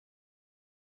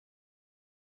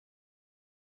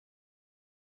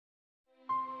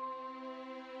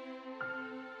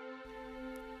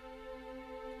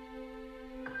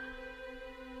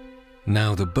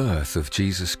Now the birth of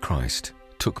Jesus Christ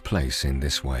took place in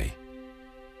this way.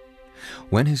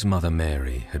 When his mother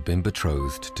Mary had been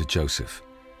betrothed to Joseph,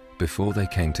 before they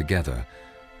came together,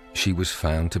 she was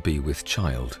found to be with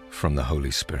child from the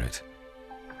Holy Spirit.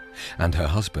 And her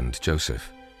husband Joseph,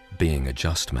 being a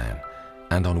just man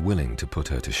and unwilling to put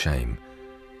her to shame,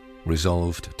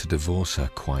 resolved to divorce her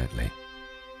quietly.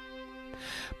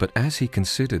 But as he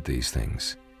considered these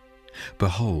things,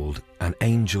 behold, an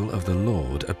angel of the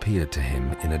Lord appeared to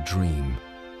him in a dream,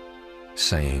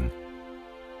 saying,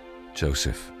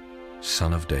 Joseph,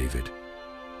 son of David,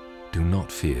 do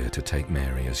not fear to take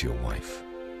Mary as your wife,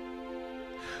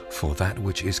 for that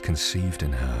which is conceived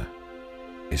in her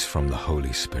is from the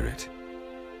Holy Spirit.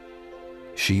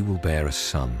 She will bear a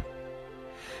son,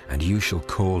 and you shall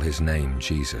call his name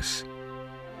Jesus,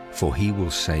 for he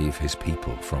will save his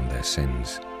people from their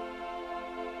sins.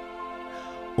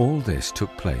 All this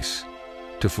took place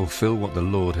to fulfill what the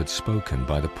Lord had spoken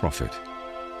by the prophet.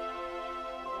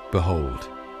 Behold,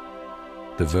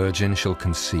 the virgin shall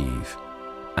conceive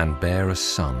and bear a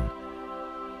son,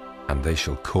 and they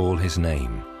shall call his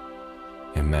name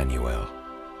Emmanuel,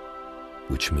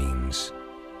 which means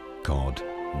God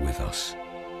with us.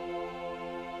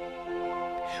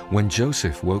 When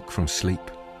Joseph woke from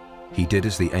sleep, he did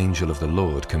as the angel of the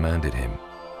Lord commanded him.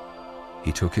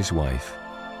 He took his wife,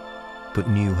 but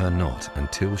knew her not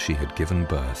until she had given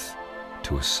birth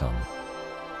to a son.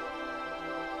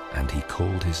 And he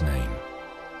called his name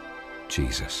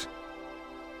Jesus.